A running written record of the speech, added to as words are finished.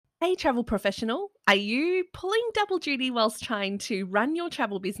Hey, travel professional, are you pulling double duty whilst trying to run your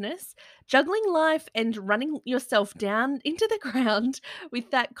travel business, juggling life and running yourself down into the ground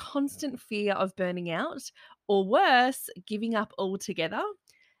with that constant fear of burning out, or worse, giving up altogether?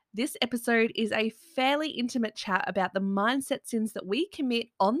 This episode is a fairly intimate chat about the mindset sins that we commit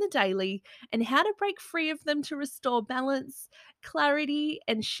on the daily and how to break free of them to restore balance, clarity,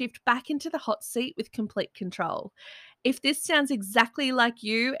 and shift back into the hot seat with complete control. If this sounds exactly like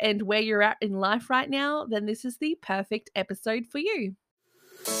you and where you're at in life right now, then this is the perfect episode for you.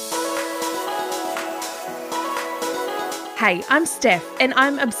 Hey, I'm Steph, and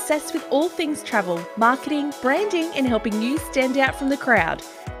I'm obsessed with all things travel, marketing, branding, and helping you stand out from the crowd.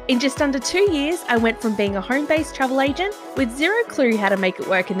 In just under 2 years, I went from being a home-based travel agent with zero clue how to make it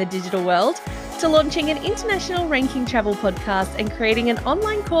work in the digital world to launching an international ranking travel podcast and creating an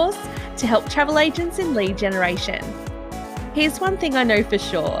online course to help travel agents in lead generation. Here's one thing I know for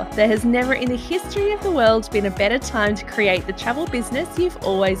sure. There has never in the history of the world been a better time to create the travel business you've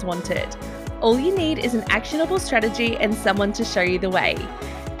always wanted. All you need is an actionable strategy and someone to show you the way.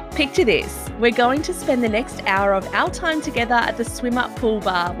 Picture this. We're going to spend the next hour of our time together at the Swim Up Pool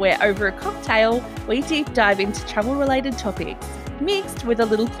Bar, where over a cocktail, we deep dive into travel-related topics, mixed with a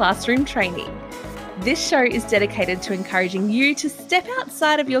little classroom training. This show is dedicated to encouraging you to step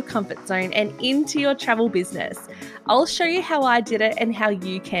outside of your comfort zone and into your travel business. I'll show you how I did it and how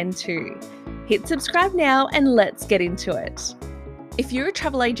you can too. Hit subscribe now and let's get into it. If you're a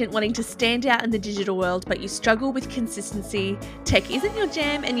travel agent wanting to stand out in the digital world but you struggle with consistency, tech isn't your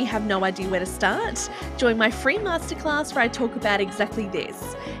jam and you have no idea where to start, join my free masterclass where I talk about exactly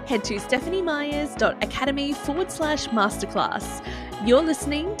this. Head to stephaniemyers.academy/masterclass. You're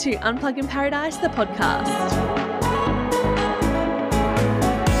listening to Unplug in Paradise, the podcast.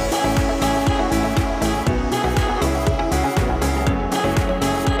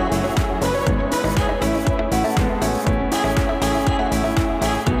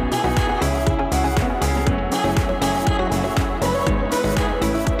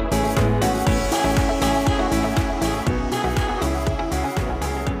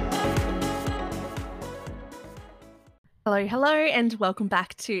 Hello, and welcome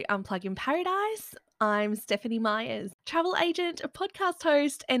back to Unplug in Paradise. I'm Stephanie Myers, travel agent, a podcast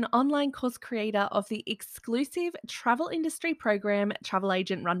host, and online course creator of the exclusive travel industry program, Travel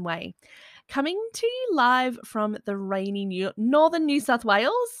Agent Runway. Coming to you live from the rainy northern New South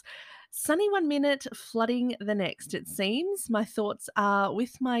Wales. Sunny one minute, flooding the next, it seems. My thoughts are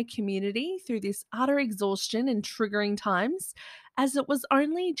with my community through this utter exhaustion and triggering times, as it was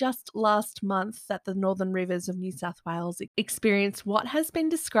only just last month that the northern rivers of New South Wales experienced what has been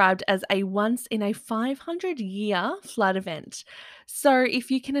described as a once in a 500-year flood event. So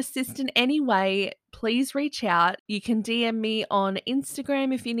if you can assist in any way, please reach out. You can DM me on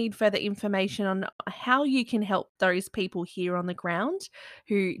Instagram if you need further information on how you can help those people here on the ground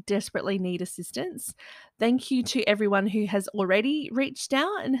who desperately need assistance. Thank you to everyone who has already reached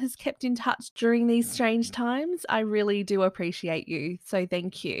out and has kept in touch during these strange times. I really do appreciate you, so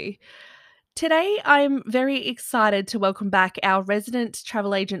thank you. Today, I'm very excited to welcome back our resident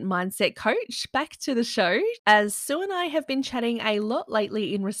travel agent mindset coach back to the show, as Sue and I have been chatting a lot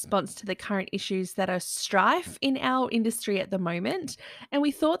lately in response to the current issues that are strife in our industry at the moment, and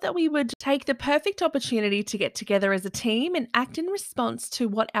we thought that we would take the perfect opportunity to get together as a team and act in response to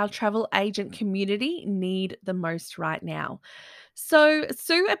what our travel agent community need the most right now. So,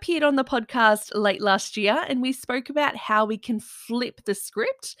 Sue appeared on the podcast late last year, and we spoke about how we can flip the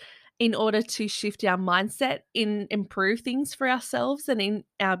script in order to shift our mindset and improve things for ourselves and in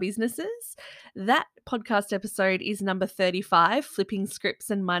our businesses. That podcast episode is number 35, Flipping Scripts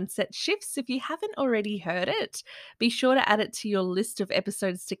and Mindset Shifts. If you haven't already heard it, be sure to add it to your list of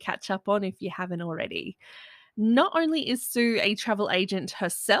episodes to catch up on if you haven't already. Not only is Sue a travel agent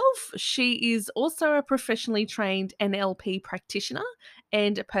herself, she is also a professionally trained NLP practitioner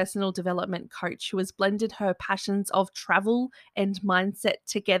and a personal development coach who has blended her passions of travel and mindset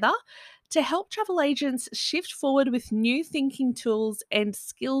together to help travel agents shift forward with new thinking tools and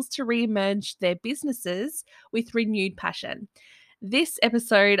skills to re-emerge their businesses with renewed passion. This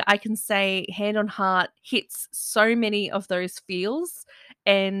episode, I can say, hand on heart, hits so many of those feels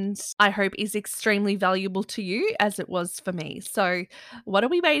and I hope is extremely valuable to you as it was for me. So what are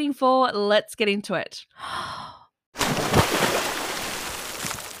we waiting for? Let's get into it.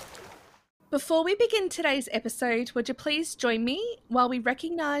 Before we begin today's episode, would you please join me while we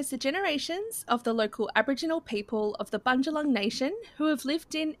recognise the generations of the local Aboriginal people of the Bundjalung Nation who have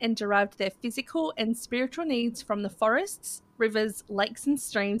lived in and derived their physical and spiritual needs from the forests, rivers, lakes, and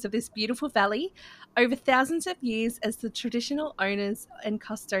streams of this beautiful valley over thousands of years as the traditional owners and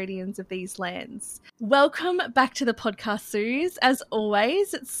custodians of these lands. Welcome back to the podcast, Suze. As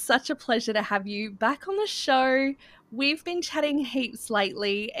always, it's such a pleasure to have you back on the show. We've been chatting heaps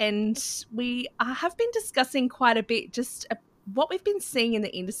lately, and we have been discussing quite a bit just what we've been seeing in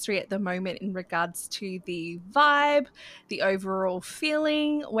the industry at the moment in regards to the vibe, the overall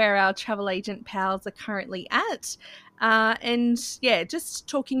feeling, where our travel agent pals are currently at. And yeah, just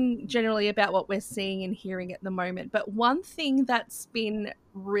talking generally about what we're seeing and hearing at the moment. But one thing that's been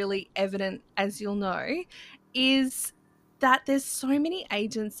really evident, as you'll know, is that there's so many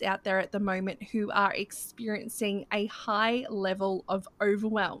agents out there at the moment who are experiencing a high level of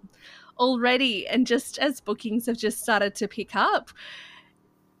overwhelm already. And just as bookings have just started to pick up,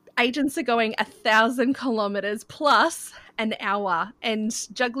 agents are going 1,000 kilometers plus an hour and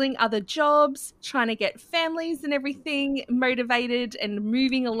juggling other jobs, trying to get families and everything motivated and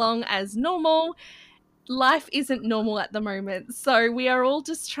moving along as normal. Life isn't normal at the moment. So we are all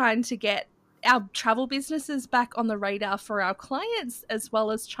just trying to get our travel businesses back on the radar for our clients, as well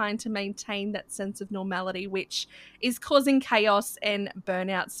as trying to maintain that sense of normality, which is causing chaos and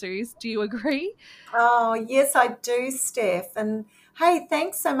burnout, Suze. Do you agree? Oh, yes, I do, Steph. And hey,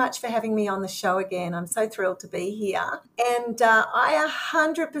 thanks so much for having me on the show again. I'm so thrilled to be here. And I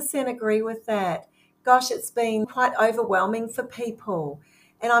 100% agree with that. Gosh, it's been quite overwhelming for people.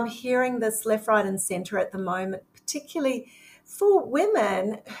 And I'm hearing this left, right, and centre at the moment, particularly for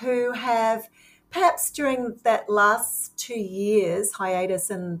women who have perhaps during that last 2 years hiatus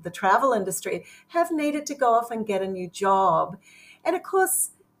in the travel industry have needed to go off and get a new job. And of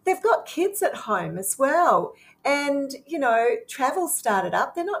course, they've got kids at home as well. And, travel started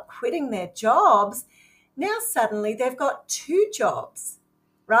up. They're not quitting their jobs. Now suddenly they've got two jobs,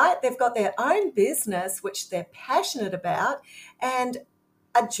 right? They've got their own business, which they're passionate about, and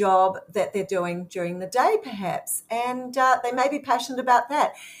a job that they're doing during the day perhaps. And they may be passionate about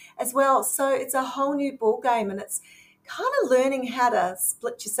that as well. So it's a whole new ball game, and it's kind of learning how to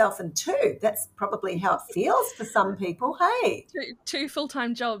split yourself in two. That's probably how it feels for some people. Hey, two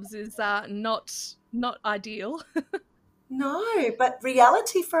full-time jobs is not ideal. no, but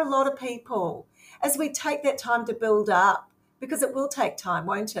reality for a lot of people as we take that time to build up, because it will take time,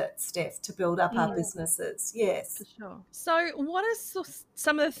 won't it, Steph, to build up our businesses? Yes. For sure. So what are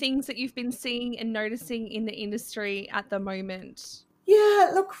some of the things that you've been seeing and noticing in the industry at the moment?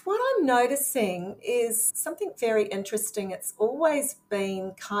 Yeah, look, what I'm noticing is something very interesting. It's always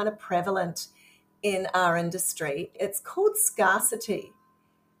been kind of prevalent in our industry. It's called scarcity.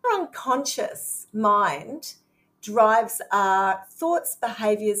 Our unconscious mind drives our thoughts,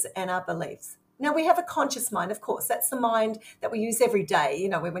 behaviors, and our beliefs. Now, we have a conscious mind, of course. That's the mind that we use every day.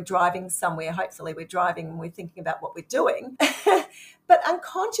 When we're driving somewhere, hopefully we're driving and we're thinking about what we're doing. But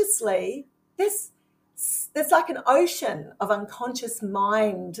unconsciously, there's like an ocean of unconscious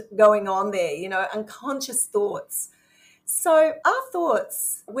mind going on there, unconscious thoughts. So our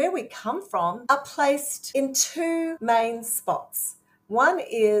thoughts, where we come from, are placed in two main spots. One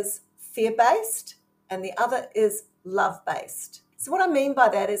is fear-based and the other is love-based. So what I mean by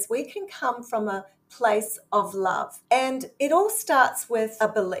that is we can come from a place of love, and it all starts with a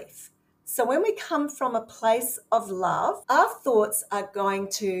belief. So when we come from a place of love, our thoughts are going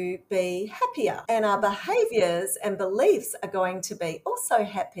to be happier and our behaviors and beliefs are going to be also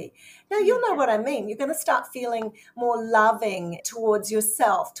happy. Now, you'll know what I mean. You're going to start feeling more loving towards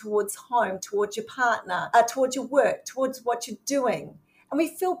yourself, towards home, towards your partner, towards your work, towards what you're doing. And we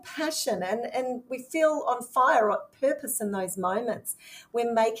feel passion and we feel on fire or purpose in those moments.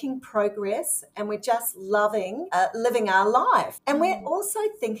 We're making progress and we're just loving, living our life. And we're also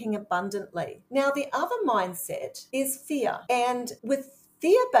thinking abundantly. Now, the other mindset is fear. And with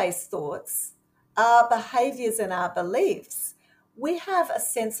fear-based thoughts, our behaviors and our beliefs, we have a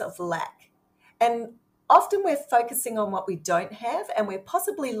sense of lack. And often we're focusing on what we don't have, and we're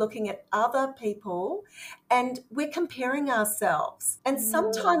possibly looking at other people and we're comparing ourselves. And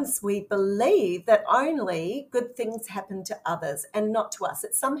sometimes we believe that only good things happen to others and not to us,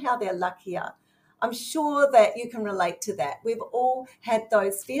 that somehow they're luckier. I'm sure that you can relate to that. We've all had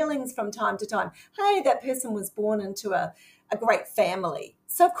those feelings from time to time. Hey, that person was born into a great family,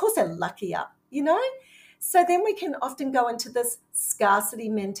 so of course they're luckier, So then we can often go into this scarcity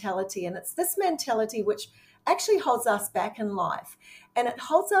mentality, and it's this mentality which actually holds us back in life, and it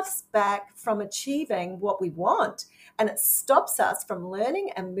holds us back from achieving what we want, and it stops us from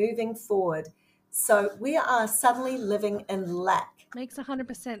learning and moving forward. So we are suddenly living in lack. Makes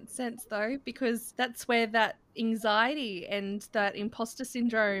 100% sense though, because that's where that anxiety and that imposter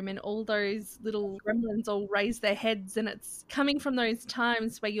syndrome and all those little gremlins all raise their heads, and it's coming from those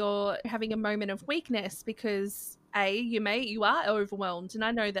times where you're having a moment of weakness because you are overwhelmed, and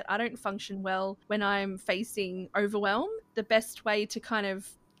I know that I don't function well when I'm facing overwhelm. The best way to kind of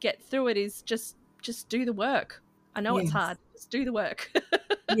get through it is just do the work. I know it's Yes. hard. Just do the work.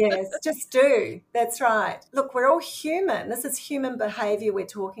 Yes, just do. That's right. Look, we're all human. This is human behavior we're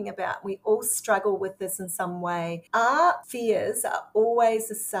talking about. We all struggle with this in some way. Our fears are always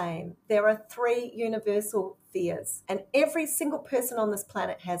the same. There are 3 universal fears, and every single person on this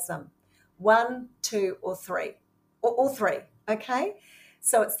planet has them. 1, 2, or 3, or all 3. Okay?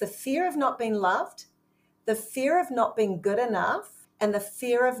 So it's the fear of not being loved, the fear of not being good enough, and the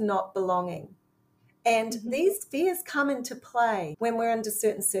fear of not belonging. And these fears come into play when we're under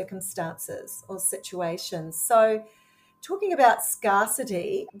certain circumstances or situations. So, talking about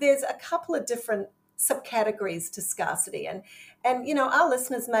scarcity, there's a couple of different subcategories to scarcity. And you know, our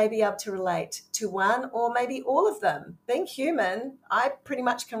listeners may be able to relate to one or maybe all of them. Being human, I pretty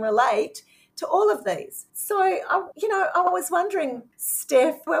much can relate to all of these. So, I was wondering,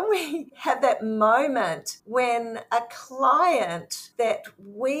 Steph, when we have that moment when a client that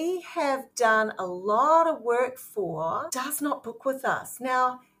we have done a lot of work for does not book with us.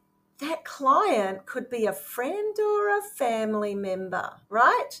 Now, that client could be a friend or a family member,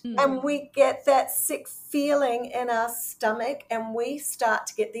 right? And we get that sick feeling in our stomach and we start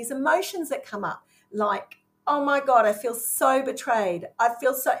to get these emotions that come up like, oh my God, I feel so betrayed. I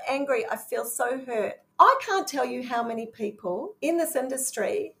feel so angry. I feel so hurt. I can't tell you how many people in this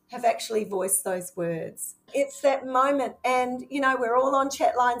industry have actually voiced those words. It's that moment. And, we're all on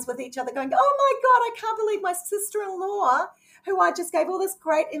chat lines with each other going, oh my God, I can't believe my sister-in-law, who I just gave all this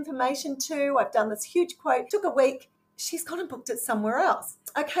great information to, I've done this huge quote, took a week, she's gone and booked it somewhere else.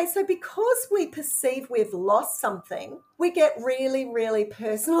 Okay, so because we perceive we've lost something, we get really, really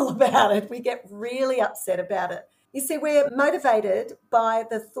personal about it. We get really upset about it. You see, we're motivated by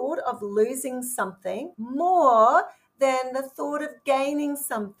the thought of losing something more than the thought of gaining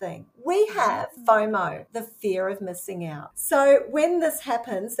something. We have FOMO, the fear of missing out. So when this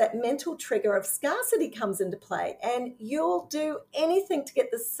happens, that mental trigger of scarcity comes into play and you'll do anything to get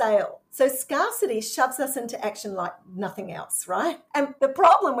the sale. So scarcity shoves us into action like nothing else, right? And the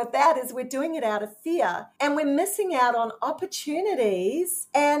problem with that is we're doing it out of fear and we're missing out on opportunities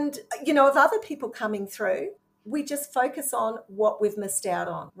and, of other people coming through. We just focus on what we've missed out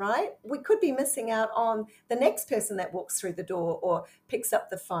on, right? We could be missing out on the next person that walks through the door or picks up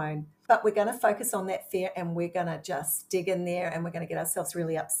the phone, but we're going to focus on that fear and we're going to just dig in there and we're going to get ourselves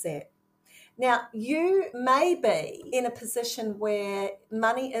really upset. Now, you may be in a position where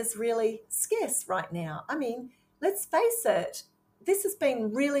money is really scarce right now. I mean, let's face it, this has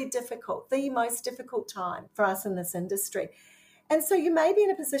been really difficult, the most difficult time for us in this industry. And so you may be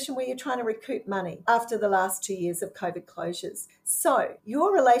in a position where you're trying to recoup money after the last 2 years of COVID closures. So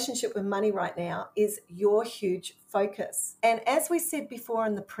your relationship with money right now is your huge focus. And as we said before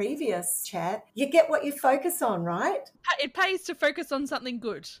in the previous chat, you get what you focus on, right? It pays to focus on something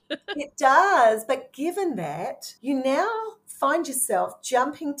good. It does. But given that, you now find yourself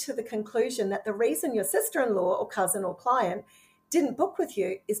jumping to the conclusion that the reason your sister-in-law or cousin or client didn't book with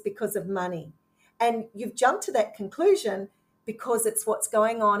you is because of money. And you've jumped to that conclusion because it's what's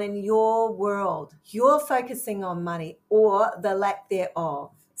going on in your world. You're focusing on money or the lack thereof.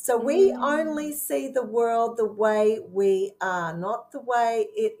 So we only see the world the way we are, not the way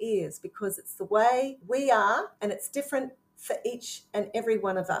it is, because it's the way we are and it's different for each and every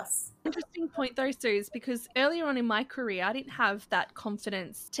one of us. Interesting point though, Suze, because earlier on in my career, I didn't have that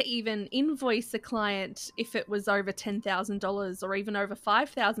confidence to even invoice a client if it was over $10,000 or even over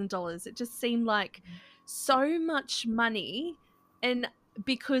 $5,000. It just seemed like so much money, and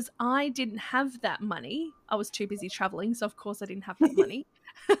because I didn't have that money, I was too busy traveling, so of course I didn't have that money.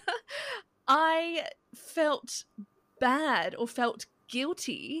 I felt bad or felt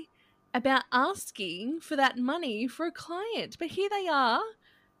guilty about asking for that money for a client. But here they are,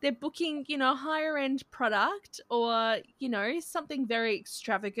 they're booking, higher end product or, something very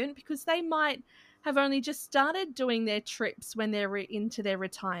extravagant because they might have only just started doing their trips when they're into their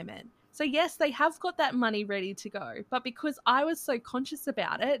retirement. So yes, they have got that money ready to go, but because I was so conscious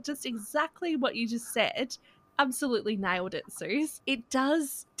about it, just exactly what you just said, absolutely nailed it, Suze. It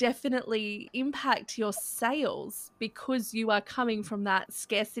does definitely impact your sales because you are coming from that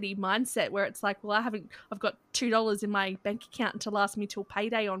scarcity mindset where it's like, well, I've got $2 in my bank account to last me till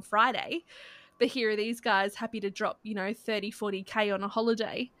payday on Friday, but here are these guys happy to drop, 30, 40K on a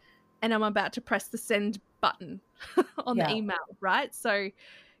holiday. and I'm about to press the send button on the Yeah. email, right? So,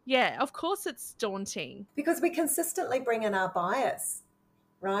 yeah, of course it's daunting. Because we consistently bring in our bias,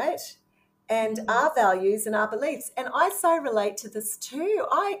 right? And Mm. our values and our beliefs. And I so relate to this too.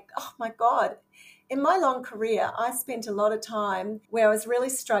 Oh my God, in my long career, I spent a lot of time where I was really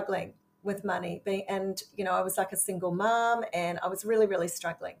struggling with money. And, I was like a single mom and I was really, really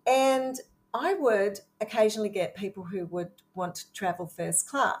struggling. And I would occasionally get people who would want to travel first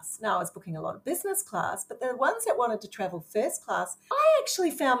class. Now, I was booking a lot of business class, but the ones that wanted to travel first class, I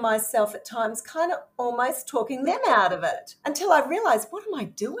actually found myself at times kind of almost talking them out of it until I realized, what am I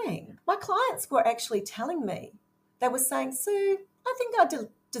doing? My clients were actually telling me, they were saying, Sue, I think I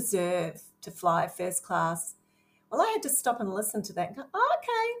deserve to fly first class. Well, I had to stop and listen to that and go, oh,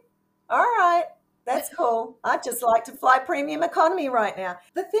 okay, all right, that's cool. I'd just like to fly premium economy right now.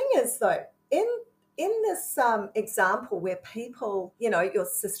 The thing is, though, in this example where people, your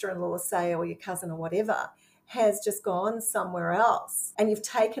sister-in-law, say, or your cousin or whatever, has just gone somewhere else and you've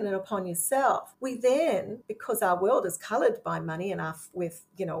taken it upon yourself, we then, because our world is coloured by money and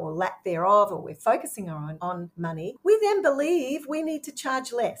or lack thereof, or we're focusing on money, we then believe we need to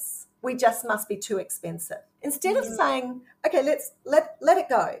charge less. We just must be too expensive. Instead of saying, okay, let's let it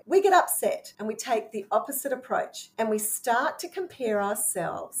go, we get upset and we take the opposite approach and we start to compare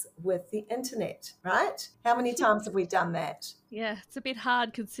ourselves with the internet, right? How many times have we done that? Yeah, it's a bit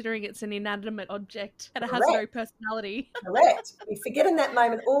hard considering it's an inanimate object and it has Correct. no personality. Correct. We forget in that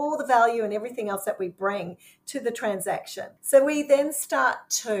moment all the value and everything else that we bring to the transaction. So we then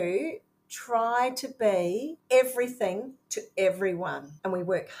start to try to be everything to everyone. And we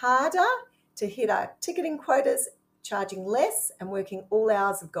work harder to hit our ticketing quotas, charging less and working all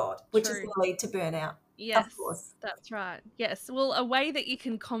hours of God, which is going to lead to burnout. Yes, of course. That's right. Yes. Well, a way that you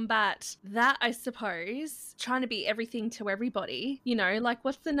can combat that, I suppose, trying to be everything to everybody, like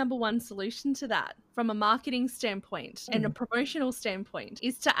what's the number one solution to that from a marketing standpoint and a promotional standpoint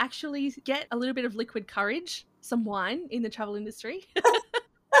is to actually get a little bit of liquid courage, some wine in the travel industry.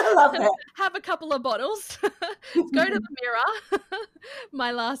 I love that. Have a couple of bottles, go to the mirror.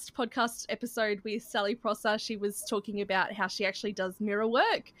 My last podcast episode with Sally Prosser, she was talking about how she actually does mirror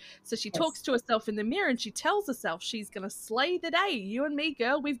work. So she talks to herself in the mirror and she tells herself she's going to slay the day. You and me,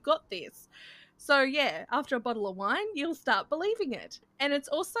 girl, we've got this. So yeah, after a bottle of wine, you'll start believing it. And it's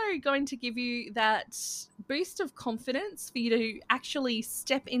also going to give you that boost of confidence for you to actually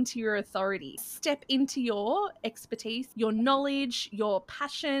step into your authority, step into your expertise, your knowledge, your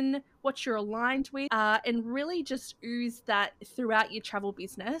passion, what you're aligned with, and really just ooze that throughout your travel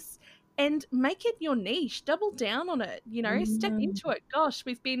business and make it your niche. Double down on it, step into it. Gosh,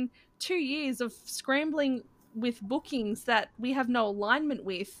 we've been 2 years of scrambling with bookings that we have no alignment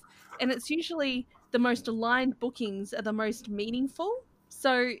with. And it's usually the most aligned bookings are the most meaningful.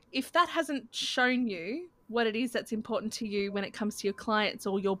 So if that hasn't shown you what it is that's important to you when it comes to your clients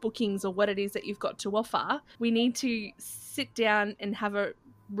or your bookings or what it is that you've got to offer, we need to sit down and have a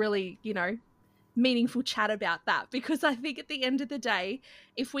really, meaningful chat about that, because I think at the end of the day,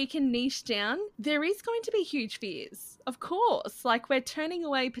 if we can niche down, there is going to be huge fears. Of course, like we're turning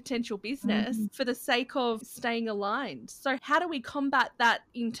away potential business for the sake of staying aligned. So how do we combat that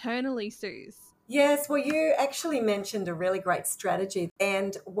internally, Suze? Yes, well, you actually mentioned a really great strategy.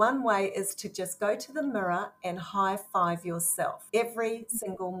 And one way is to just go to the mirror and high five yourself every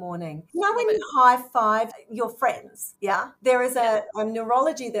single morning. When you high five your friends, there is a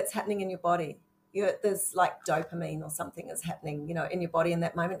neurology that's happening in your body. There's like dopamine or something is happening, in your body in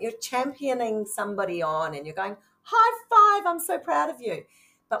that moment. You're championing somebody on and you're going, high five, I'm so proud of you.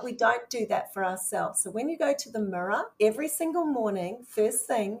 But we don't do that for ourselves. So when you go to the mirror every single morning, first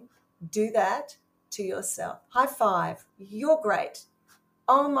thing, do that to yourself. High five. You're great.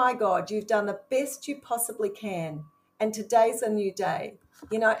 Oh my God, you've done the best you possibly can. And today's a new day,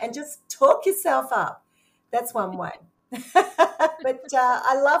 and just talk yourself up. That's one way. But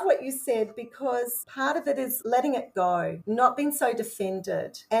I love what you said, because part of it is letting it go, not being so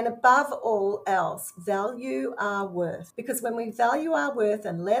defended, and above all else, value our worth. Because when we value our worth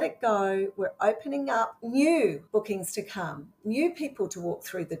and let it go, we're opening up new bookings to come, new people to walk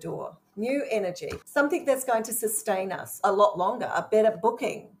through the door, new energy, something that's going to sustain us a lot longer, a better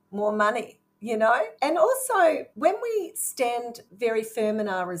booking, more money. And also when we stand very firm in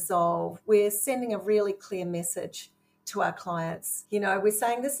our resolve, we're sending a really clear message to our clients. We're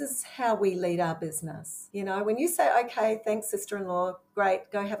saying this is how we lead our business. When you say, okay, thanks, sister-in-law,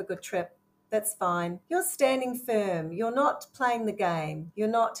 great, go have a good trip, That's fine. You're standing firm. You're not playing the game. You're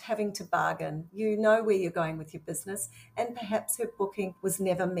not having to bargain. You know where you're going with your business, and perhaps her booking was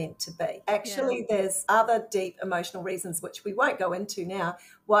never meant to be. Actually, there's other deep emotional reasons, which we won't go into now,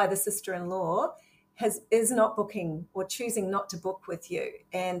 why the sister-in-law is not booking or choosing not to book with you.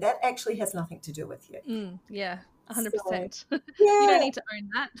 And that actually has nothing to do with you. 100%. So, You don't need to own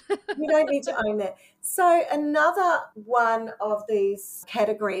that. you don't need to own that. So another one of these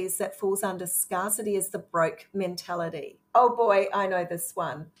categories that falls under scarcity is the broke mentality. Oh boy, I know this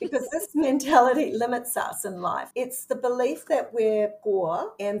one, because this mentality limits us in life. It's the belief that we're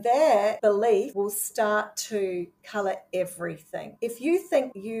poor, and that belief will start to colour everything. If you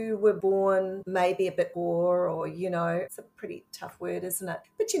think you were born maybe a bit poor, or, it's a pretty tough word, isn't it?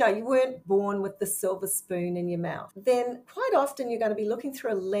 But, you weren't born with the silver spoon in your mouth, then quite often you're going to be looking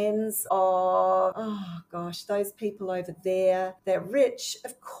through a lens of, oh gosh, those people over there, they're rich.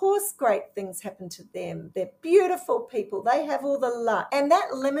 Of course, great things happen to them. They're beautiful people. They have all the luck. And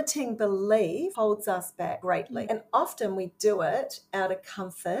that limiting belief holds us back greatly. And often we do it out of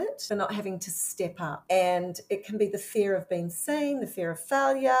comfort for not having to step up. And it can be the fear of being seen, the fear of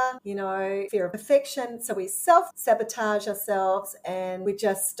failure, fear of perfection. So we self-sabotage ourselves, and we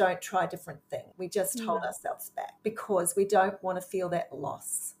just don't try different things. We just hold ourselves back because we don't want to feel that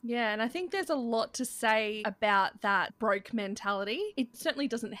loss. Yeah, and I think there's a lot to say about that broke mentality. It certainly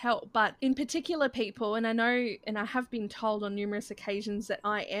doesn't help, but in particular people, and I know, and I have been told on numerous occasions that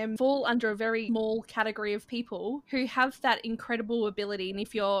I fall under a very small category of people who have that incredible ability. And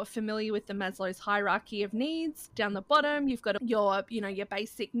if you're familiar with the Maslow's hierarchy of needs, down the bottom, you've got your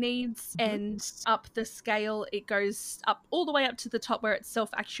basic needs, and up the scale, it goes up all the way up to the top where it's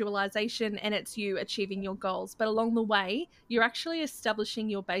self-actualization and it's you achieving your goals. But along the way, you're actually establishing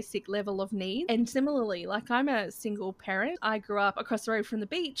your basic level of need. And similarly, like, I'm a single parent. I grew up across the road from the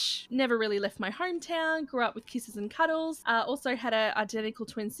beach, never really left my hometown, grew up with kisses and cuddles. Also had an identical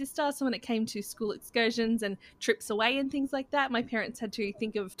twin sister. So when it came to school excursions and trips away and things like that, my parents had to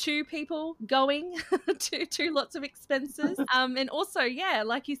think of two people going to lots of expenses. And also,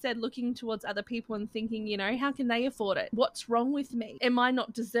 like you said, looking towards other people and thinking, how can they afford it? What's wrong with me? Am I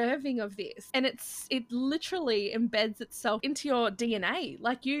not deserving of this? And it literally embeds itself into your DNA.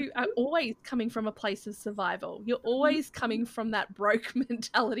 Like, you are always coming from a place of survival. You're always coming from that broke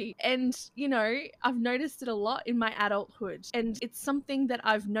mentality. And, I've noticed it a lot in my adulthood. And it's something that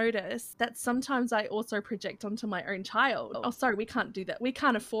I've noticed that sometimes I also project onto my own child. Oh, sorry, we can't do that. We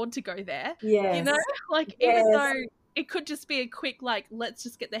can't afford to go there. Yes. Even though it could just be a quick, let's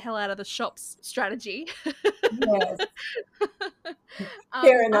just get the hell out of the shops strategy. Yes.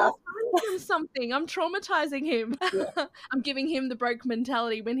 Fair enough. I'm traumatizing him. Yeah. I'm giving him the broke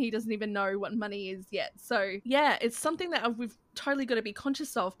mentality when he doesn't even know what money is yet. So it's something that we've totally got to be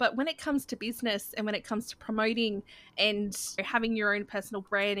conscious of. But when it comes to business, and when it comes to promoting and having your own personal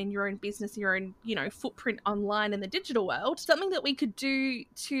brand and your own business, your own, footprint online in the digital world, something that we could do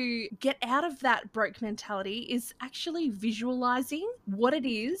to get out of that broke mentality is actually visualizing what it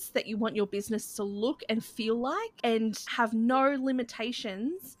is that you want your business to look and feel like, and have no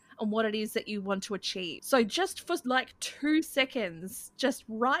limitations on what it is that you want to achieve. So just for 2 seconds, just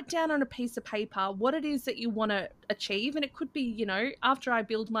write down on a piece of paper what it is that you want to achieve. And it could be, after I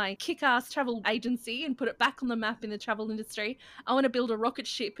build my kick-ass travel agency and put it back on the map in the travel industry, I want to build a rocket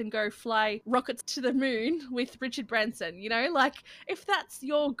ship and go fly rockets to the moon with Richard Branson, if that's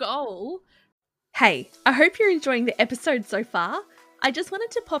your goal. Hey, I hope you're enjoying the episode so far. I just wanted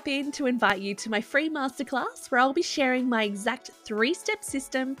to pop in to invite you to my free masterclass, where I'll be sharing my exact 3-step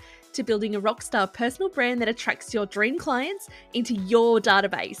system to building a rockstar personal brand that attracts your dream clients into your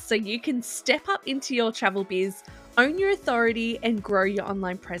database, so you can step up into your travel biz, own your authority, and grow your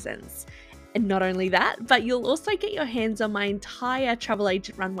online presence. And not only that, but you'll also get your hands on my entire Travel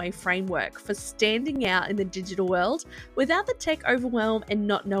Agent Runway framework for standing out in the digital world without the tech overwhelm and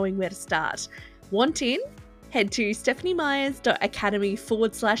not knowing where to start. Want in? Head to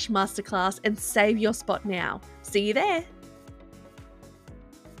stephaniemyers.academy/masterclass and save your spot now. See you there.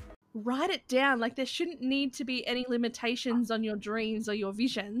 Write it down. There shouldn't need to be any limitations on your dreams or your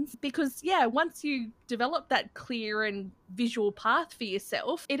visions, because once you develop that clear and visual path for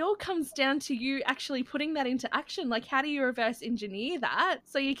yourself, it all comes down to you actually putting that into action. How do you reverse engineer that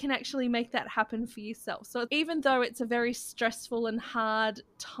so you can actually make that happen for yourself? So even though it's a very stressful and hard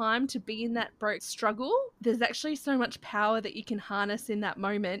time to be in that broke struggle, there's actually so much power that you can harness in that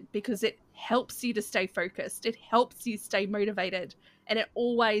moment, because it helps you to stay focused. It helps you stay motivated. And it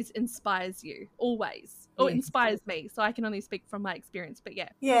always inspires you, always. Or it inspires me, so I can only speak from my experience, but yeah.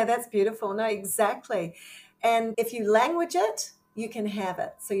 Yeah, that's beautiful. No, exactly. And if you language it, you can have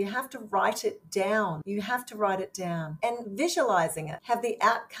it. So you have to write it down. You have to write it down and visualizing it. Have the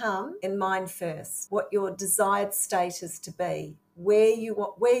outcome in mind first, what your desired state is to be, where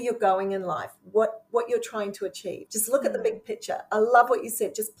you're going in life, what you're trying to achieve. Just look at the big picture. I love what you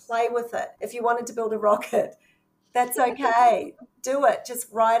said. Just play with it. If you wanted to build a rocket, that's okay. Do it. Just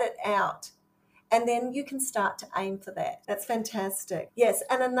write it out. And then you can start to aim for that. That's fantastic. Yes.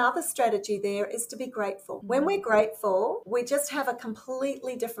 And another strategy there is to be grateful. When we're grateful, we just have a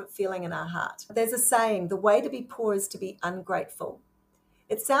completely different feeling in our heart. There's a saying, the way to be poor is to be ungrateful.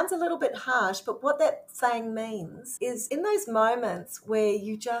 It sounds a little bit harsh, but what that saying means is in those moments where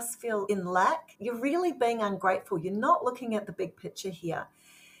you just feel in lack, you're really being ungrateful. You're not looking at the big picture here.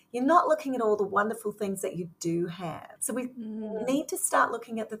 You're not looking at all the wonderful things that you do have. So we need to start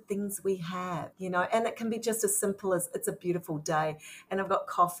looking at the things we have, and it can be just as simple as it's a beautiful day and I've got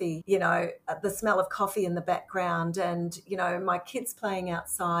coffee, the smell of coffee in the background and, my kids playing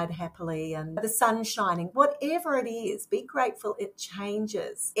outside happily and the sun shining, whatever it is, be grateful. It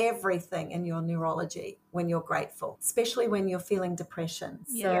changes everything in your neurology when you're grateful, especially when you're feeling depression.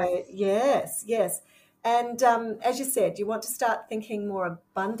 So yes. And as you said, you want to start thinking more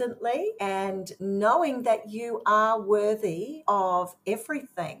abundantly and knowing that you are worthy of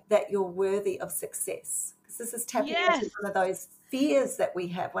everything, that you're worthy of success. Because this is tapping into one of those fears that we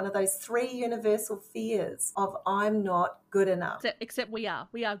have, one of those 3 universal fears of I'm not good enough. Except we are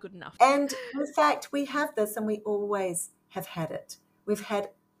good enough. And in fact, we have this and we always have had it. We've had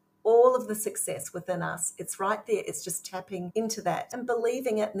all of the success within us. It's right there. It's just tapping into that and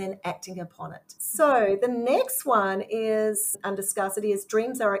believing it and then acting upon it. So the next one is under scarcity is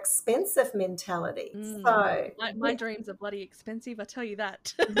dreams are expensive mentality. So my dreams are bloody expensive, I tell you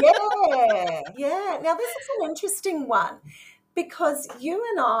that. Yeah. Now this is an interesting one, because you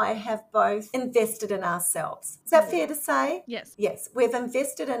and I have both invested in ourselves. Is that fair to say? Yes. Yes, we've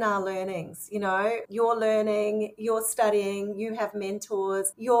invested in our learnings. You're learning, you're studying, you have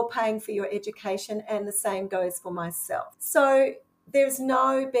mentors, you're paying for your education, and the same goes for myself. So there's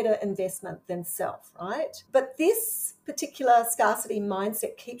no better investment than self, right? But this particular scarcity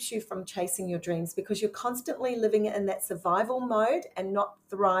mindset keeps you from chasing your dreams because you're constantly living in that survival mode and not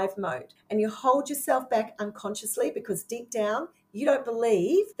thrive mode. And you hold yourself back unconsciously because deep down, you don't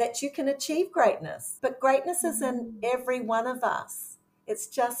believe that you can achieve greatness. But greatness is in every one of us. It's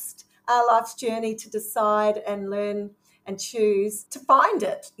just our life's journey to decide and learn and choose to find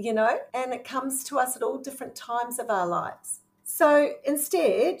it, and it comes to us at all different times of our lives. So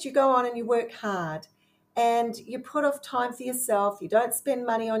instead, you go on and you work hard and you put off time for yourself. You don't spend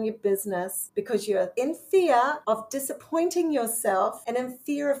money on your business because you're in fear of disappointing yourself and in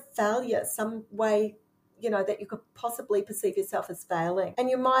fear of failure, some way, that you could possibly perceive yourself as failing. And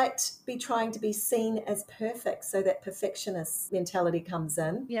you might be trying to be seen as perfect, so that perfectionist mentality comes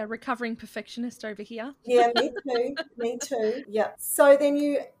in. Yeah, recovering perfectionist over here. Yeah, me too. Yeah. So then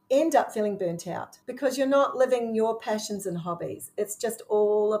you end up feeling burnt out because you're not living your passions and hobbies. It's just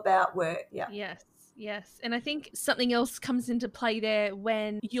all about work. Yeah. Yes. And I think something else comes into play there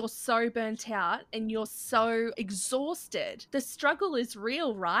when you're so burnt out and you're so exhausted. The struggle is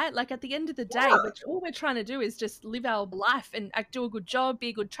real, right? Like at the end of the day, all we're trying to do is just live our life and do a good job, be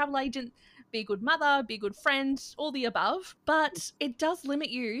a good travel agent, be a good mother, be a good friend, all the above. But it does limit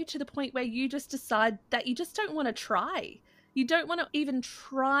you to the point where you just decide that you just don't want to try. You don't want to even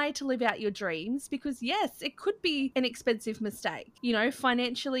try to live out your dreams because, yes, it could be an expensive mistake,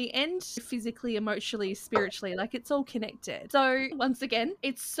 financially and physically, emotionally, spiritually, like it's all connected. So once again,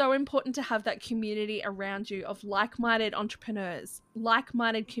 it's so important to have that community around you of like-minded entrepreneurs,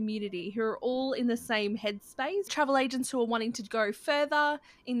 like-minded community who are all in the same headspace, travel agents who are wanting to go further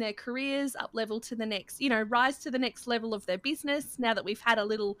in their careers, up level to the next, rise to the next level of their business now that we've had a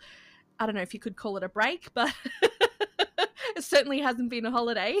little, I don't know if you could call it a break, but it certainly hasn't been a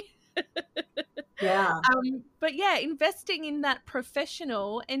holiday. Yeah. But yeah, investing in that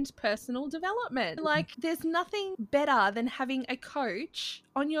professional and personal development. Like there's nothing better than having a coach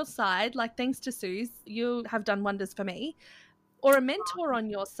on your side, like thanks to Suze, you have done wonders for me, or a mentor on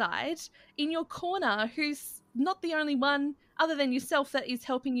your side in your corner who's not the only one other than yourself that is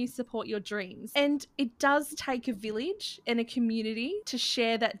helping you support your dreams. And it does take a village and a community to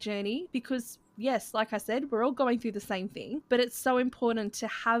share that journey because yes, like I said, we're all going through the same thing, but it's so important to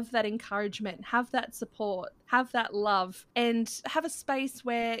have that encouragement, have that support, have that love, and have a space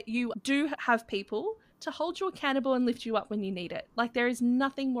where you do have people to hold you accountable and lift you up when you need it. Like there is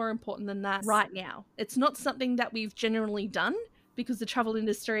nothing more important than that right now. It's not something that we've generally done because the travel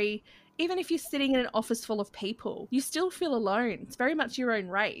industry even if you're sitting in an office full of people, you still feel alone. It's very much your own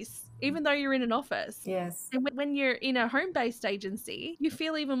race, even though you're in an office. Yes. And when you're in a home-based agency, you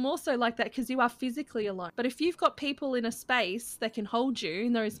feel even more so like that because you are physically alone. But if you've got people in a space that can hold you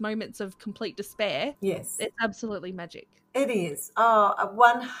in those moments of complete despair, Yes. it's absolutely magic. It is. Oh, I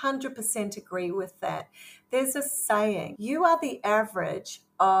 100% agree with that. There's a saying, you are the average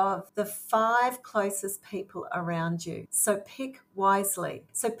of the 5 closest people around you. So pick wisely.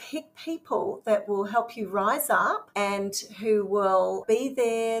 So pick people that will help you rise up and who will be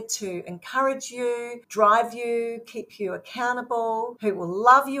there to encourage you, drive you, keep you accountable, who will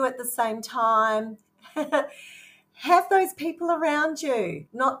love you at the same time. Have those people around you,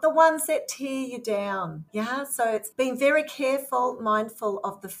 not the ones that tear you down. Yeah, so it's being very careful, mindful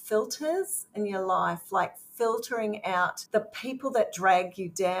of the filters in your life, like filtering out the people that drag you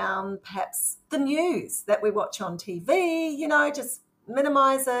down, perhaps the news that we watch on TV, just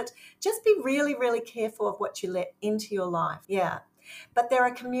minimize it. Just be really, really careful of what you let into your life. Yeah. But there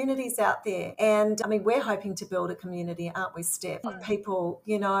are communities out there. And I mean, we're hoping to build a community, aren't we, Steph? Of people,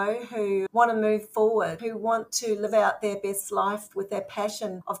 who want to move forward, who want to live out their best life with their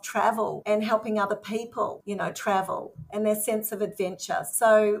passion of travel and helping other people, travel and their sense of adventure.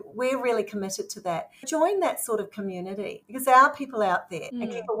 So we're really committed to that. Join that sort of community because there are people out there and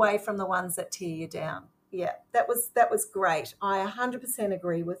keep away from the ones that tear you down. Yeah, that was great. I 100%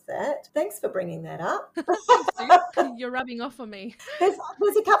 agree with that. Thanks for bringing that up. You're rubbing off on me. There's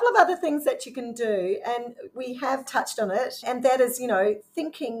a couple of other things that you can do, and we have touched on it, and that is,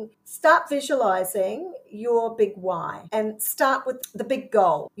 start visualizing your big why and start with the big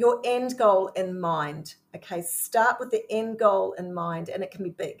goal, your end goal in mind. Okay, start with the end goal in mind, and it can be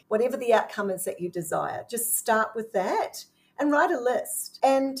big. Whatever the outcome is that you desire, just start with that. And write a list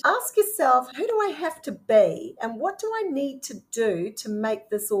and ask yourself, who do I have to be and what do I need to do to make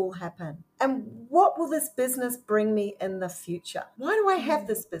this all happen? And what will this business bring me in the future? Why do I have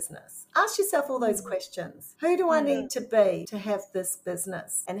this business? Ask yourself all those questions. Who do I need to be to have this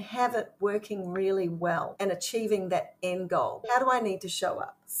business and have it working really well and achieving that end goal? How do I need to show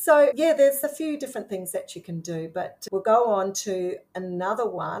up? So, yeah, there's a few different things that you can do, but we'll go on to another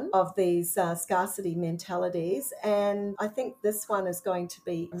one of these scarcity mentalities. And I think this one is going to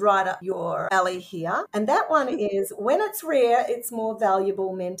be right up your alley here. And that one is when it's rare, it's more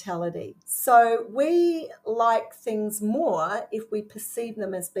valuable mentality. So we like things more if we perceive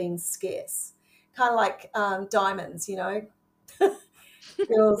them as being scarce, kind of like diamonds,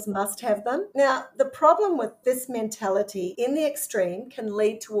 Girls must have them. Now, the problem with this mentality in the extreme can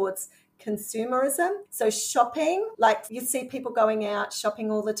lead towards consumerism. So shopping, like you see people going out shopping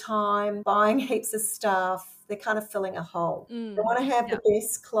all the time, buying heaps of stuff. They're kind of filling a hole. They want to have the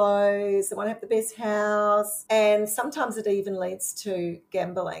best clothes. They want to have the best house. And sometimes it even leads to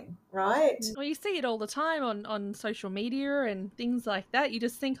gambling, right? Well, you see it all the time on social media and things like that. You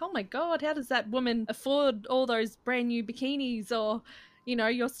just think, oh my God, how does that woman afford all those brand new bikinis? Or,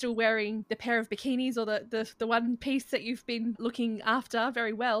 you're still wearing the pair of bikinis or the one piece that you've been looking after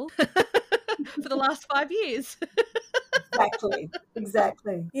very well for the last 5 years.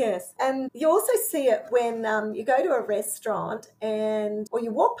 Exactly. Yes. And you also see it when you go to a restaurant or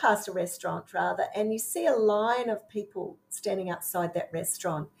you walk past a restaurant rather, and you see a line of people standing outside that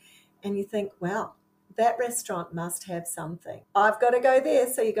restaurant and you think, wow, that restaurant must have something. I've got to go there.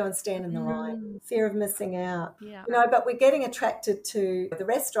 So you go and stand in the line. Fear of missing out. Yeah. But we're getting attracted to the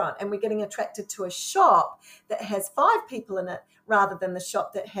restaurant and we're getting attracted to a shop that has 5 people in it rather than the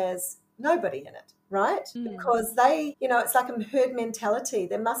shop that has nobody in it. Right? Because they, it's like a herd mentality.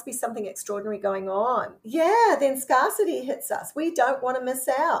 There must be something extraordinary going on. Yeah, then scarcity hits us. We don't want to miss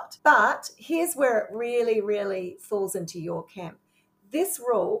out. But here's where it really, really falls into your camp. This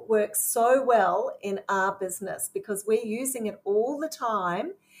rule works so well in our business because we're using it all the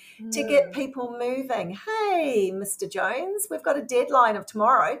time to get people moving. Hey, Mr. Jones, we've got a deadline of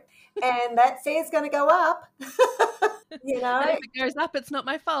tomorrow and that fare's going to go up. And if it goes up, it's not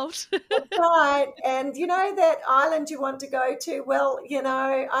my fault. That's right. And that island you want to go to, well,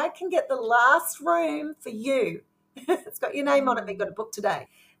 I can get the last room for you. It's got your name on it, but you've got to book today.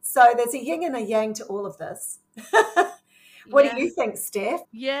 So there's a yin and a yang to all of this. What do you think, Steph?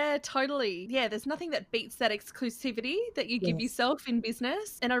 Yeah, totally. Yeah, there's nothing that beats that exclusivity that you give yourself in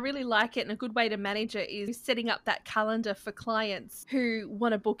business. And I really like it. And a good way to manage it is setting up that calendar for clients who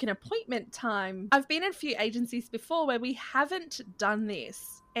want to book an appointment time. I've been in a few agencies before where we haven't done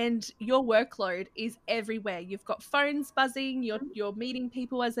this. and your workload is everywhere. You've got phones buzzing, you're meeting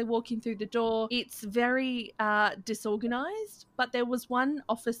people as they're walking through the door. It's very disorganized. But there was one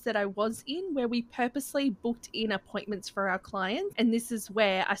office that I was in where we purposely booked in appointments for our clients, and this is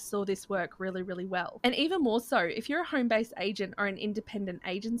where I saw this work really, really well. And even more so, if you're a home-based agent or an independent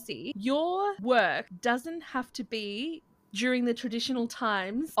agency, your work doesn't have to be during the traditional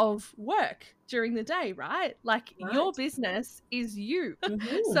times of work during the day, right? Like your business is you.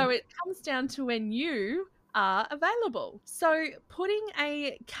 So it comes down to when you are available. So putting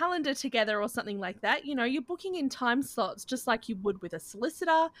a calendar together or something like that, you know, you're booking in time slots just like you would with a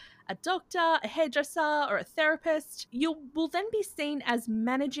solicitor, a doctor, a hairdresser, or a therapist. You will then be seen as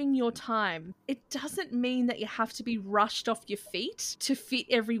managing your time. It doesn't mean that you have to be rushed off your feet to fit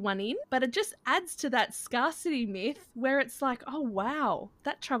everyone in, but it just adds to that scarcity myth where it's like, oh wow,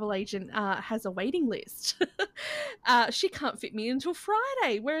 that travel agent has a waiting list. She can't fit me until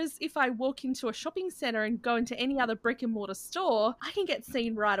Friday. Whereas if I walk into a shopping center and go into any other brick and mortar store, I can get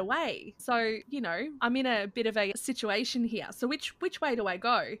seen right away. So, you know, I'm in a bit of a situation here. So which way do I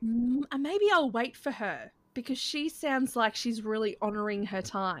go? And maybe I'll wait for her because she sounds like she's really honoring her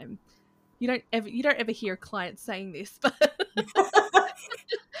time. You don't ever hear a client saying this, but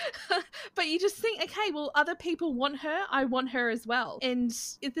but you just think, okay, well, other people want her, I want her as well. And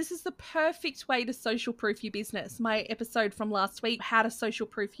this is the perfect way to social proof your business. My episode from last week, how to social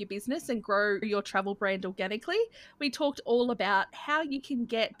proof your business and grow your travel brand organically, we talked all about how you can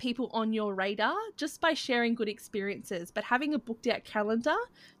get people on your radar just by sharing good experiences. But having a booked out calendar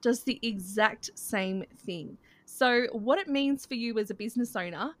does the exact same thing. So what it means for you as a business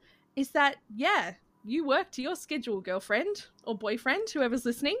owner is that, yeah, you work to your schedule, girlfriend or boyfriend, whoever's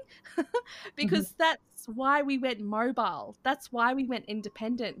listening, because that's why we went mobile. That's why we went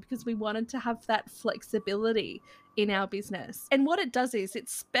independent, because we wanted to have that flexibility in our business. And what it does is it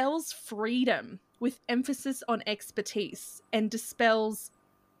spells freedom with emphasis on expertise and dispels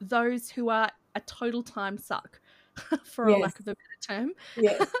those who are a total time suck, for a lack of a better term,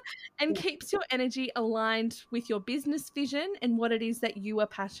 and keeps your energy aligned with your business vision and what it is that you are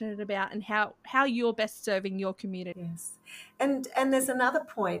passionate about and how you're best serving your community. Yes. And there's another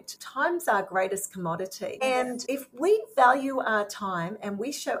point. Time's our greatest commodity. And if we value our time and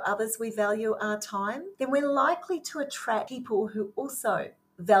we show others we value our time, then we're likely to attract people who also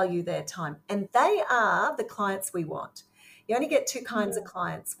value their time. And they are the clients we want. You only get two kinds of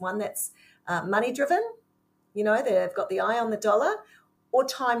clients. One that's money driven, you know, they've got the eye on the dollar, or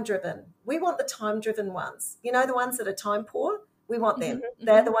time driven. We want the time driven ones. You know, the ones that are time poor. We want them.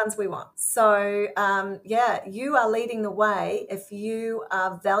 They're the ones we want. So, you are leading the way if you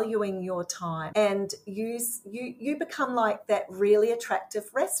are valuing your time, and you become like that really attractive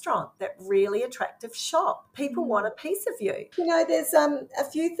restaurant, that really attractive shop. People want a piece of you. You know, there's a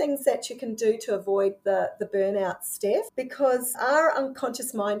few things that you can do to avoid the burnout, Steph, because our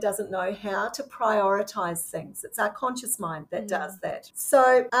unconscious mind doesn't know how to prioritize things. It's our conscious mind that does that.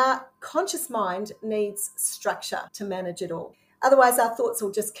 So our conscious mind needs structure to manage it all. Otherwise, our thoughts will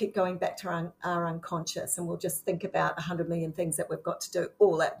just keep going back to our unconscious, and we'll just think about 100 million things that we've got to do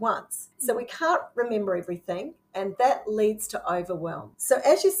all at once. So we can't remember everything, and that leads to overwhelm. So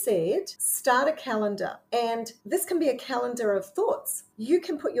as you said, start a calendar, and this can be a calendar of thoughts. You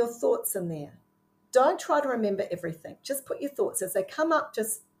can put your thoughts in there. Don't try to remember everything. Just put your thoughts. As they come up,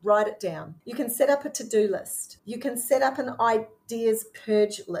 just write it down. You can set up a to-do list. You can set up an ideas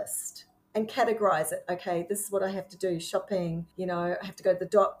purge list and categorize it. Okay, this is what I have to do. Shopping, you know, I have to go to the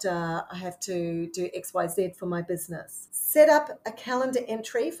doctor. I have to do XYZ for my business. Set up a calendar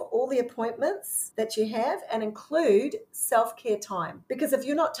entry for all the appointments that you have and include self-care time. Because if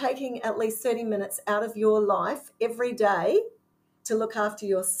you're not taking at least 30 minutes out of your life every day to look after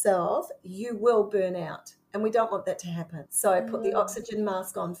yourself, you will burn out. And we don't want that to happen. So put the oxygen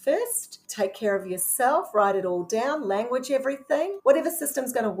mask on first, take care of yourself, write it all down, language everything, whatever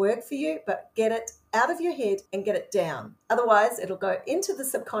system's going to work for you, but get it out of your head and get it down. Otherwise, it'll go into the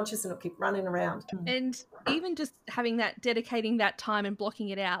subconscious and it'll keep running around. And even just having that, dedicating that time and blocking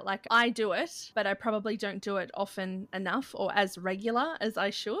it out, like I do it, but I probably don't do it often enough or as regular as I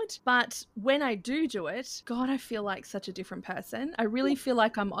should. But when I do it, God, I feel like such a different person. I really feel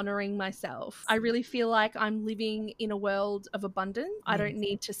like I'm honoring myself. I really feel like I'm living in a world of abundance. I don't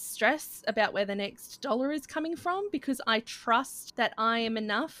need to stress about where the next dollar is coming from because I trust that I am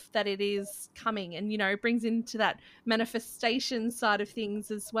enough, that it is coming. And, you know, it brings into that manifestation side of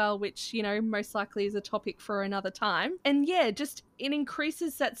things as well, which, you know, most likely is a topic for another time. And yeah, just it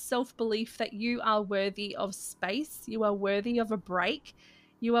increases that self-belief that you are worthy of space, you are worthy of a break,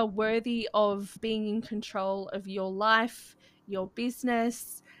 you are worthy of being in control of your life, your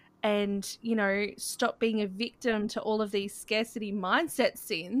business, and, you know, stop being a victim to all of these scarcity mindset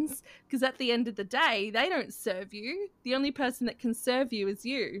sins, because at the end of the day, they don't serve you. The only person that can serve you is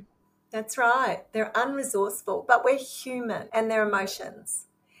you. That's right. They're unresourceful, but we're human and they're emotions.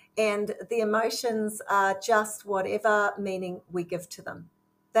 And the emotions are just whatever meaning we give to them.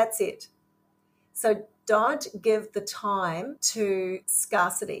 That's it. So don't give the time to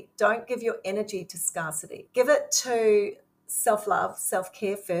scarcity. Don't give your energy to scarcity. Give it to self-love,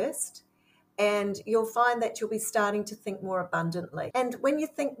 self-care first, and you'll find that you'll be starting to think more abundantly. And when you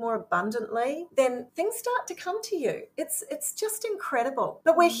think more abundantly, then things start to come to you. It's just incredible.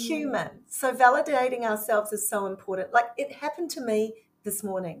 But we're human, so validating ourselves is so important. Like, it happened to me this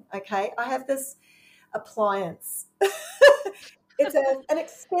morning, okay? I have this appliance. It's an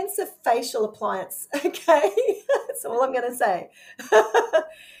expensive facial appliance, okay? That's all I'm going to say.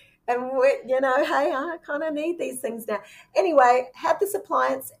 And, hey, I kind of need these things now. Anyway, had this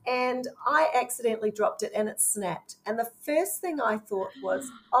appliance and I accidentally dropped it and it snapped. And the first thing I thought was,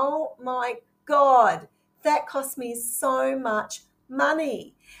 oh my God, that cost me so much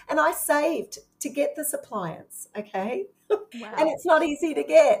money. And I saved to get this appliance, okay? Wow. And it's not easy to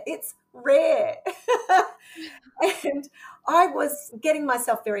get. It's rare. And I was getting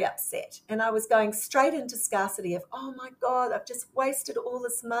myself very upset, and I was going straight into scarcity of, oh my God, I've just wasted all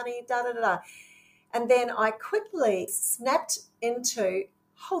this money, da, da, da, da. And then I quickly snapped into,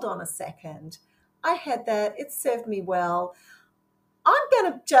 hold on a second. I had that. It served me well. I'm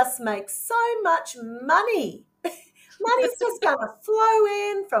going to just make so much money. Money's just going to flow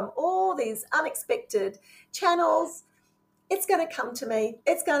in from all these unexpected channels. It's going to come to me.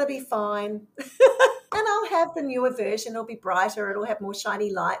 It's going to be fine. And I'll have the newer version. It'll be brighter. It'll have more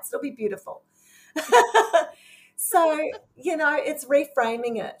shiny lights. It'll be beautiful. So, it's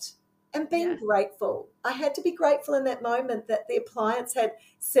reframing it and being grateful. I had to be grateful in that moment that the appliance had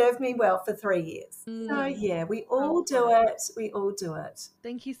served me well for 3 years. So, yeah, we all do it. We all do it.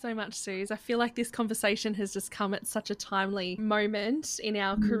 Thank you so much, Suze. I feel like this conversation has just come at such a timely moment in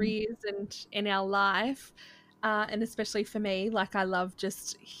our careers and in our life. And especially for me, like, I love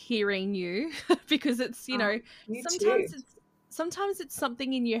just hearing you because it's, sometimes it's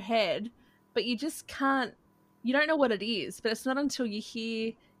something in your head, but you just can't, you don't know what it is. But it's not until you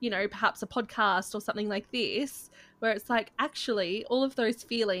hear, perhaps a podcast or something like this, where it's like, actually, all of those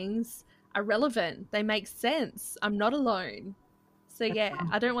feelings are relevant. They make sense. I'm not alone. So yeah,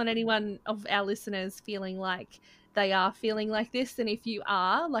 I don't want anyone of our listeners feeling like they are feeling like this. And if you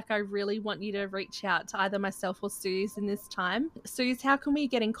are, like, I really want you to reach out to either myself or Suze in this time. Suze, how can we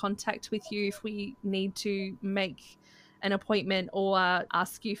get in contact with you if we need to make an appointment or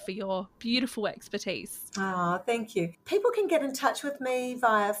ask you for your beautiful expertise? Oh, thank you. People can get in touch with me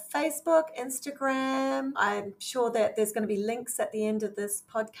via Facebook, Instagram. I'm sure that there's going to be links at the end of this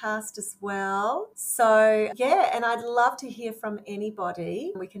podcast as well. So, yeah, and I'd love to hear from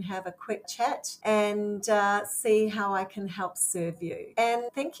anybody. We can have a quick chat and see how I can help serve you. And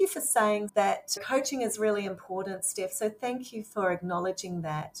thank you for saying that coaching is really important, Steph. So thank you for acknowledging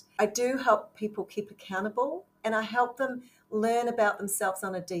that. I do help people keep accountable, and I help them learn about themselves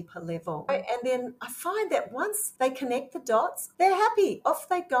on a deeper level. And then I find that once they connect the dots, they're happy. Off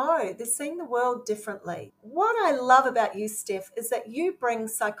they go. They're seeing the world differently. What I love about you, Steph, is that you bring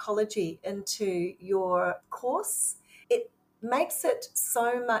psychology into your course. It makes it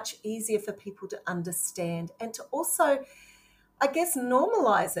so much easier for people to understand and to also, I guess,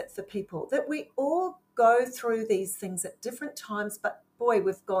 normalize it for people, that we all go through these things at different times, but boy,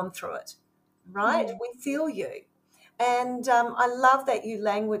 we've gone through it. Right? We feel you. And I love that you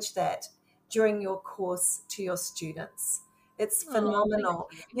language that during your course to your students. It's phenomenal.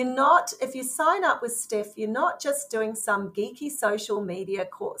 You're not, if you sign up with Steph, you're not just doing some geeky social media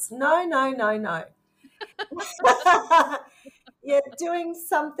course. No. You're doing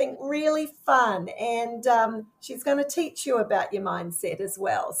something really fun, and she's going to teach you about your mindset as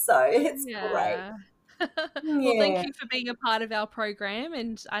well. So it's great. Well, thank you for being a part of our program,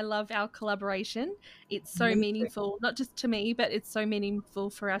 and I love our collaboration. It's so meaningful, not just to me, but it's so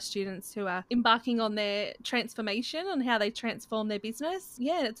meaningful for our students who are embarking on their transformation, on how they transform their business.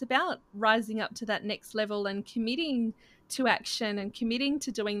 Yeah, it's about rising up to that next level and committing to action and committing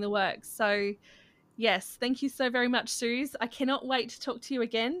to doing the work. So yes, thank you so very much, Suze. I cannot wait to talk to you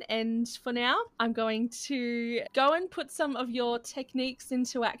again. And for now, I'm going to go and put some of your techniques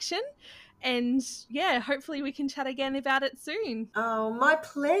into action. And yeah, hopefully we can chat again about it soon. Oh, my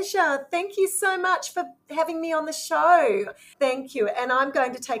pleasure. Thank you so much for having me on the show. Thank you. And I'm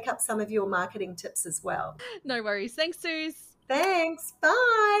going to take up some of your marketing tips as well. No worries. Thanks, Suze. Thanks.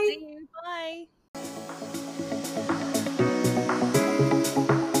 Bye. See you.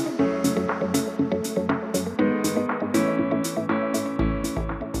 Bye.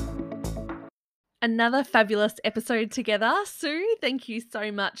 Another fabulous episode together. Sue, thank you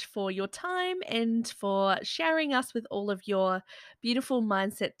so much for your time and for sharing us with all of your beautiful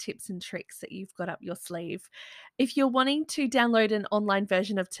mindset tips and tricks that you've got up your sleeve. If you're wanting to download an online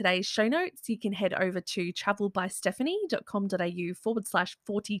version of today's show notes, you can head over to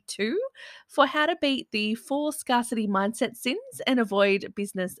travelbystephanie.com.au/42 for how to beat the 4 scarcity mindset sins and avoid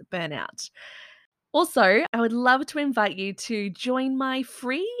business burnout. Also, I would love to invite you to join my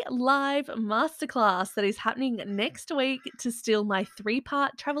free live masterclass that is happening next week to steal my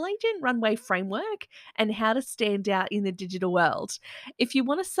 3-part travel agent runway framework and how to stand out in the digital world. If you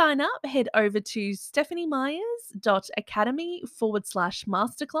want to sign up, head over to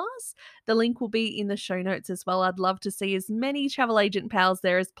stephaniemyers.academy/masterclass. The link will be in the show notes as well. I'd love to see as many travel agent pals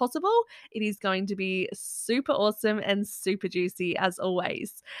there as possible. It is going to be super awesome and super juicy as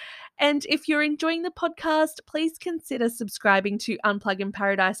always. And if you're enjoying the podcast, please consider subscribing to Unplug in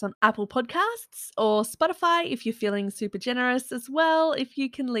Paradise on Apple Podcasts or Spotify if you're feeling super generous as well, if you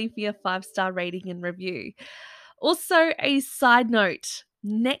can leave me a 5-star rating and review. Also, a side note.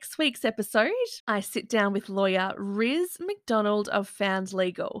 Next week's episode, I sit down with lawyer Riz McDonald of Found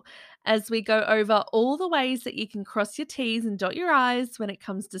Legal as we go over all the ways that you can cross your T's and dot your I's when it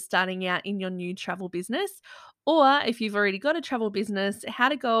comes to starting out in your new travel business. Or if you've already got a travel business, how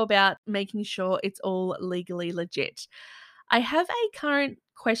to go about making sure it's all legally legit. I have a current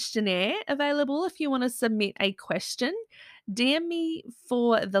questionnaire available if you want to submit a question. DM me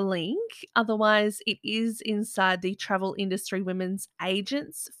for the link. Otherwise, it is inside the Travel Industry Women's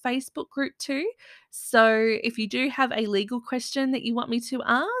Agents Facebook group too. So if you do have a legal question that you want me to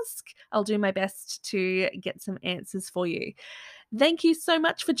ask, I'll do my best to get some answers for you. Thank you so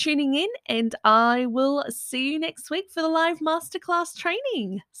much for tuning in, and I will see you next week for the live masterclass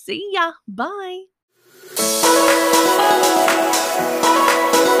training. See ya. Bye.